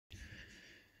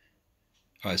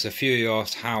Right, so a few of you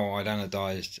asked how I'd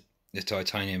anodized the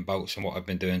titanium bolts and what I've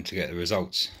been doing to get the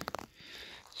results.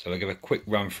 So I'll give a quick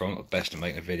run through. I'm not best at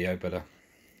making a video, but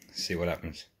see what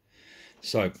happens.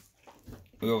 So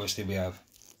we have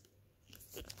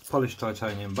polished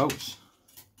titanium bolts.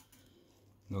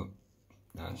 Look,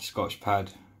 Scotch pad,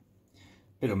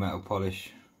 bit of metal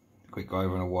polish, quick go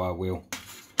over on a wire wheel.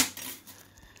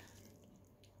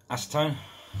 Acetone,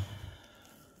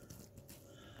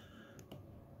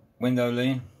 window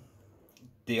lean,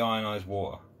 deionized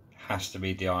water. Has to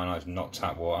be deionized, not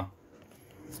tap water.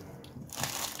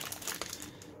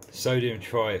 Trisodium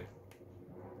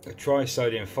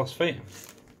phosphate,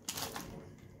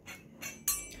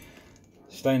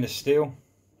 stainless steel.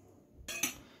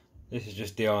 This is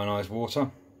just deionized water.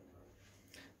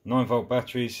 9-volt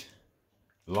batteries,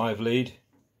 live lead,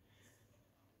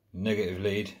 negative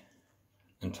lead,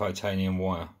 and titanium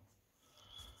wire.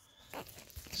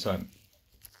 So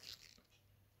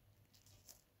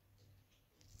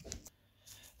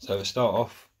to start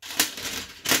off,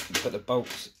 put the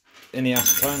bolts in the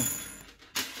acetone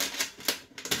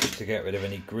just to get rid of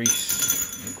any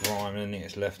grease and grime and anything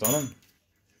that's left on them.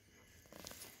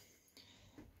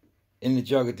 In the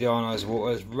jug of deionized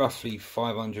water, there's roughly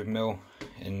 500 ml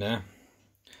in there.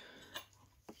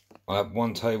 I have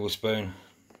 1 tablespoon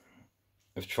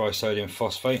of trisodium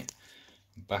phosphate.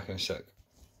 Back in a sec.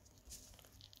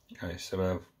 Okay, so I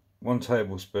have 1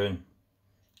 tablespoon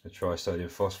of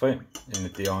trisodium phosphate in the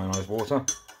deionized water.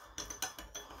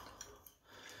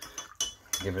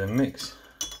 Give it a mix.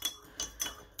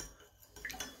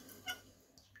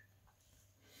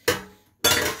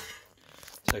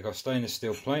 Take our stainless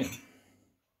steel plate,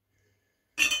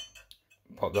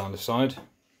 pop down the side,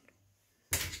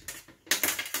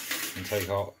 and take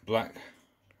our black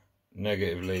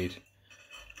negative lead,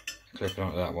 clip it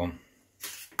onto that one,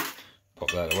 pop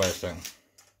that away a second.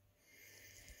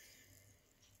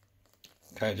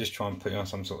 Okay, just try and put you on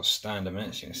some sort of stand a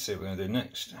minute so you can see what we're going to do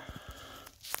next. Not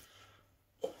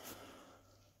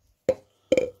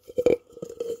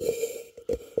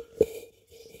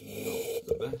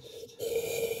the best.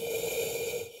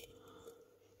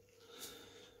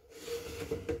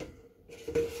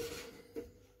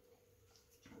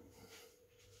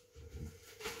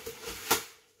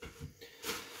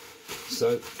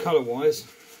 So colour wise,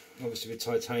 obviously with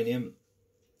titanium,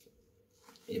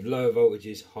 you have lower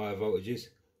voltages, higher voltages.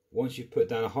 Once you put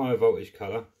down a higher voltage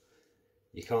colour,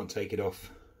 you can't take it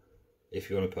off if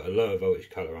you want to put a lower voltage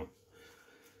colour on.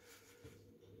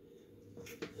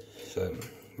 So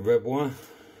red wire,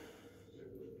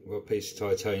 we've got a piece of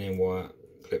titanium wire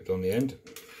clipped on the end.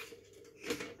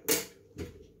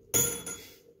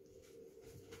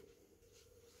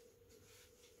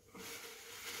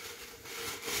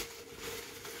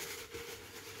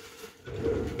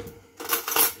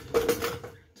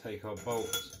 Take our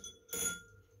bolts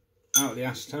out of the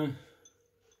acetone,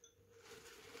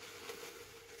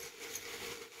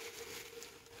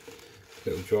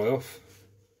 let it dry off,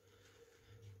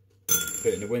 put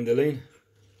it in the window lean,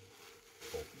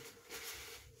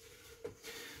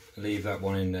 leave that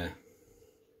one in there.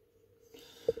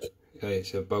 Okay,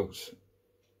 so bolts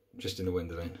just in the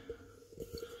window lean.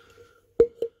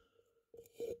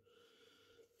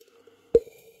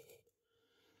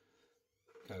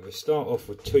 Okay, we'll start off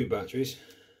with 2 batteries.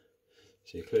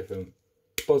 So you clip them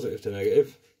positive to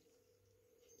negative.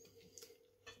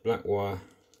 Black wire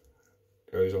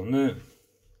goes on there.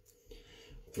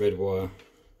 Red wire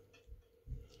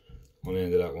on the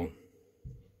end of that one.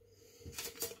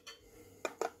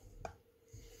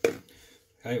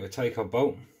 Okay, we'll take our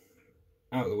bolt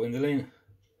out of the window lean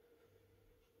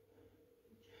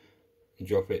and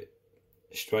drop it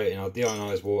straight in our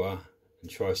deionized water and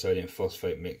trisodium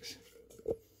phosphate mix.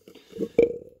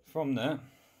 From there,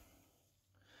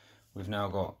 we've now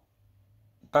got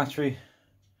battery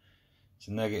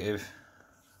to negative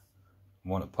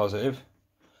and one at positive,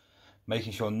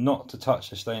 making sure not to touch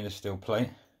the stainless steel plate.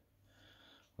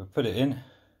 We'll put it in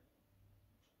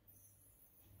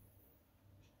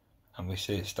and we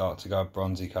see it start to go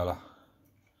bronzy colour.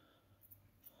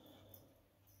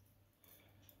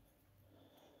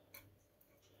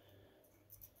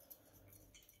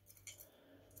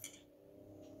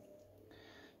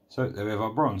 So there we have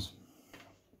our bronze.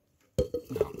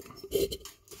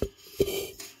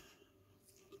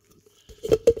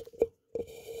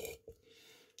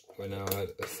 We now add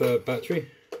a 3rd battery,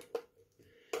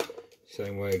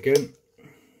 same way again,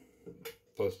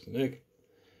 positive neg,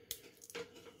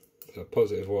 so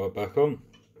positive wire back on.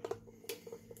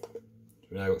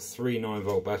 We've now got 3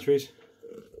 9-volt batteries,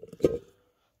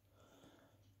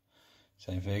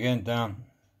 same thing again, down,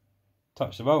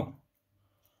 touch the bolt,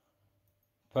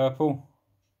 purple,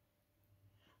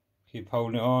 keep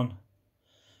holding it on,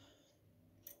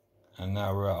 and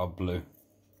now we're at our blue.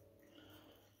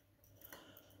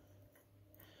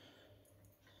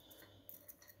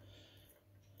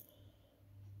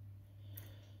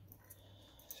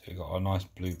 So we've got our nice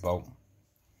blue bolt.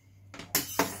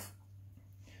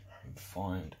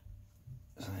 Find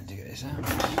something to get this out.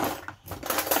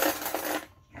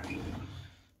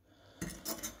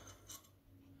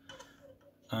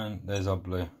 And there's our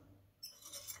blue.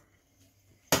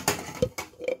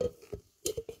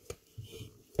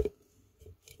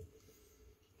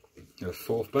 The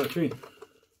fourth battery.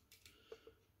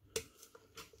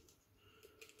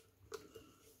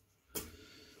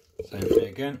 Same thing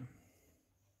again.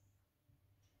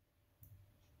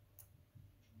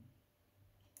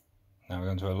 Now we're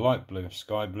going to a light blue,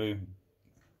 sky blue.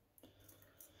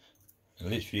 It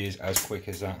literally is as quick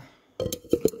as that.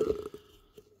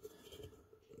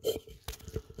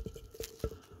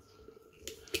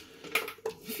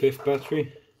 Fifth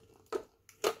battery.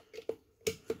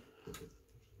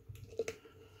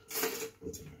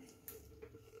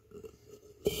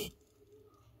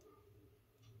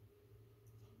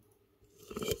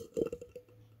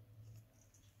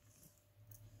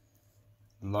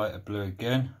 Lighter blue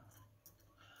again.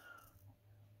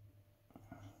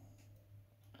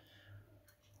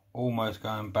 Almost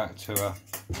going back to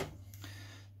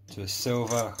a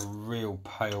silver, like a real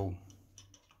pale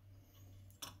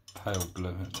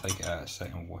blue. I'll take it out a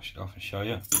second, wash it off and show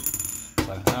you.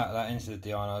 So out of that into the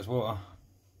deionized water.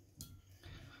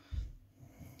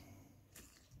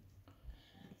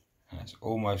 And it's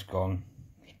almost gone.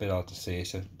 It's a bit hard to see,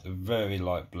 it's a very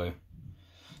light blue.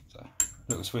 So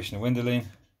little swish in the window lean,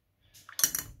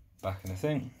 back in the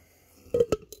thing.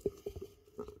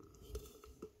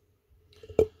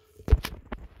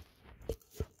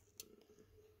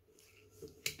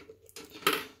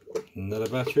 Another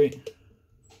battery.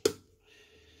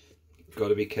 Got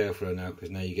to be careful now,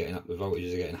 because now you're getting up, the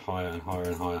voltages are getting higher and higher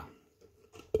and higher.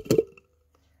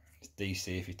 It's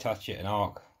DC, if you touch it and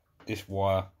arc this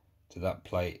wire to that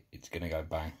plate, it's going to go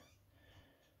bang.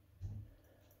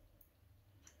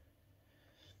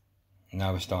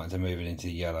 Now we're starting to move it into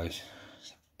the yellows.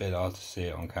 It's a bit hard to see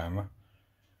it on camera.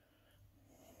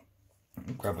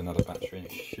 Grab another battery and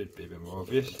it should be a bit more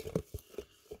obvious.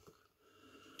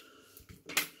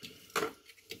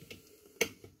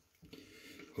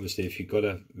 Obviously if you've got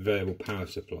a variable power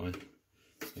supply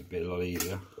it'd be a lot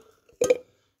easier,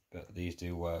 but these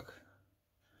do work.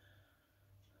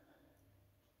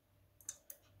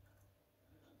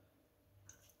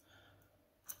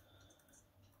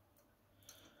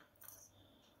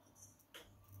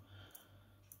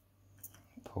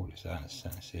 Pull this out in a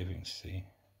second, see if you can see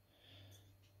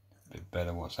a bit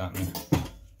better what's happening.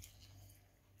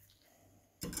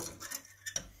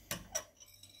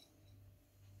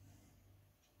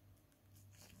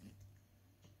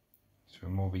 So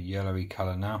more of a yellowy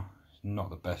colour now. It's not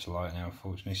the best light now,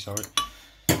 unfortunately, sorry.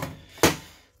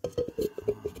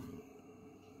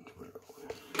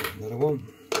 Another one.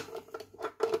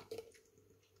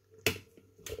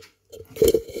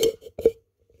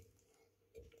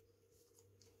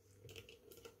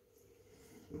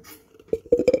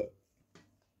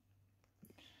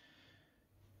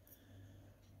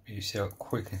 You see how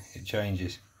quick it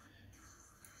changes.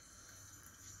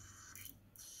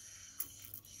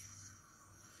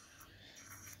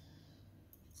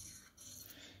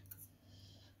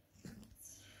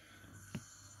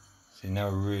 See, now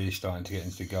we're really starting to get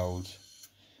into the golds.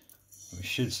 We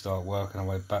should start working our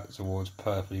way back towards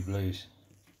purpley blues.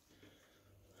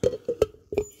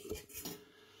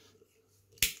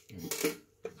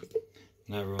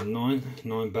 Now we're on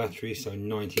 9 batteries, so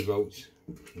 90 volts.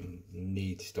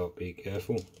 Need to start being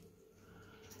careful.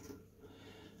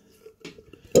 So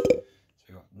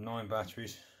we've got 9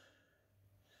 batteries.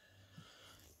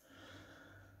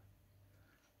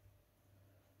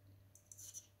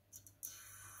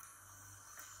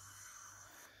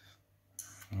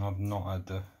 And I've not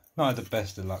had the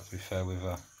best of luck, to be fair, with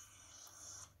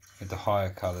the higher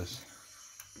colours.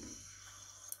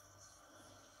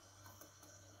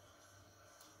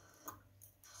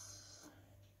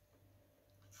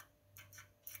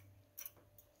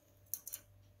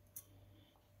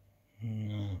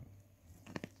 No.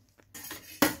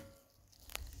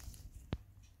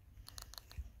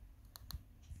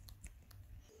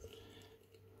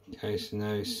 Okay, so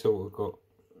now it's sort of got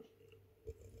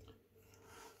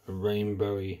a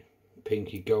rainbowy,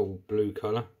 pinky gold blue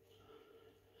colour.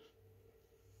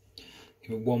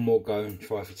 Give it one more go and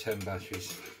try for 10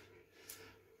 batteries.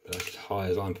 But that's as high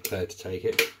as I'm prepared to take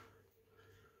it.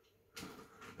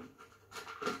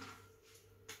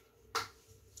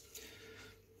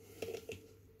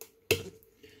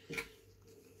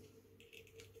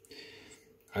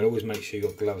 And always make sure you've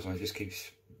got gloves on, it just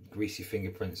keeps greasy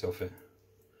fingerprints off it.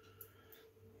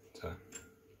 So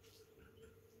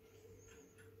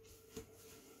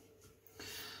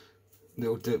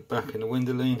little dip back in the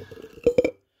windoline.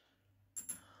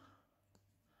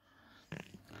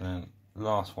 And then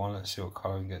last one, let's see what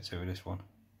colour we can get to with this one.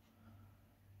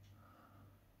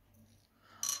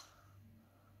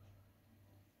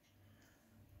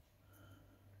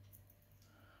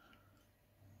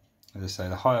 As I say,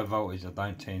 the higher voltage I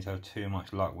don't tend to have too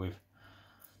much luck with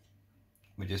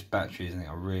just batteries. I think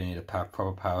I really need a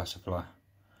proper power supply.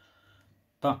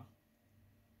 But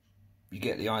you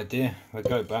get the idea. I'll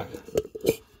go back.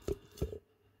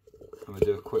 I'm going to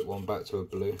do a quick one back to a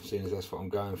blue, seeing as that's what I'm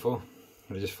going for.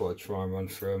 I just thought I'd try and run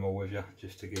through them all with you,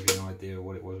 just to give you an idea of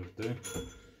what it was I was doing.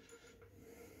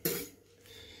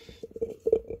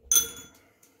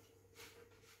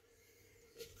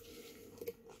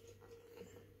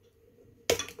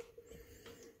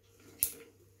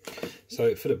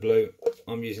 So for the blue,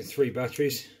 I'm using 3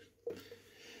 batteries.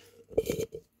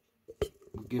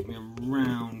 Will give me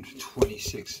around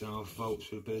 26.5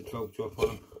 volts with a bit of volt drop on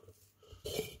them.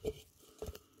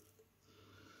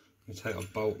 I'm going to take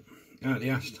a bolt out of the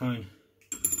acetone,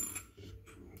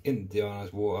 into the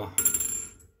deionized water,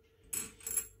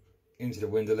 into the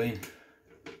windoline,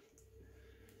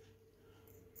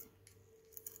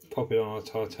 pop it on our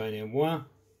titanium wire,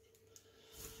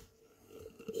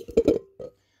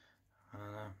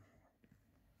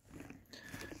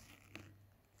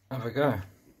 and have a go.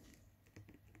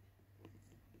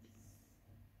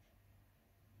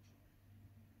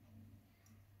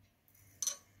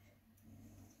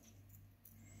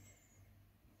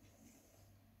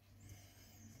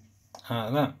 Out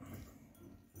of that,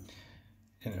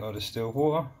 into the distilled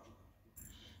water,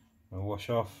 I'll wash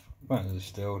off, back to the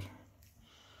distilled,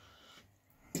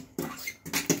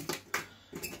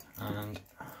 and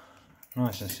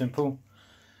nice and simple,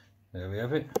 there we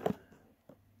have it.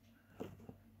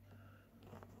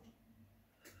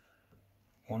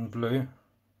 One blue,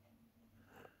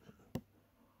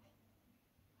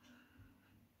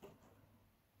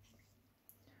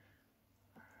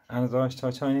 anodized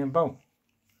titanium bolt.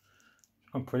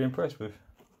 I'm pretty impressed with.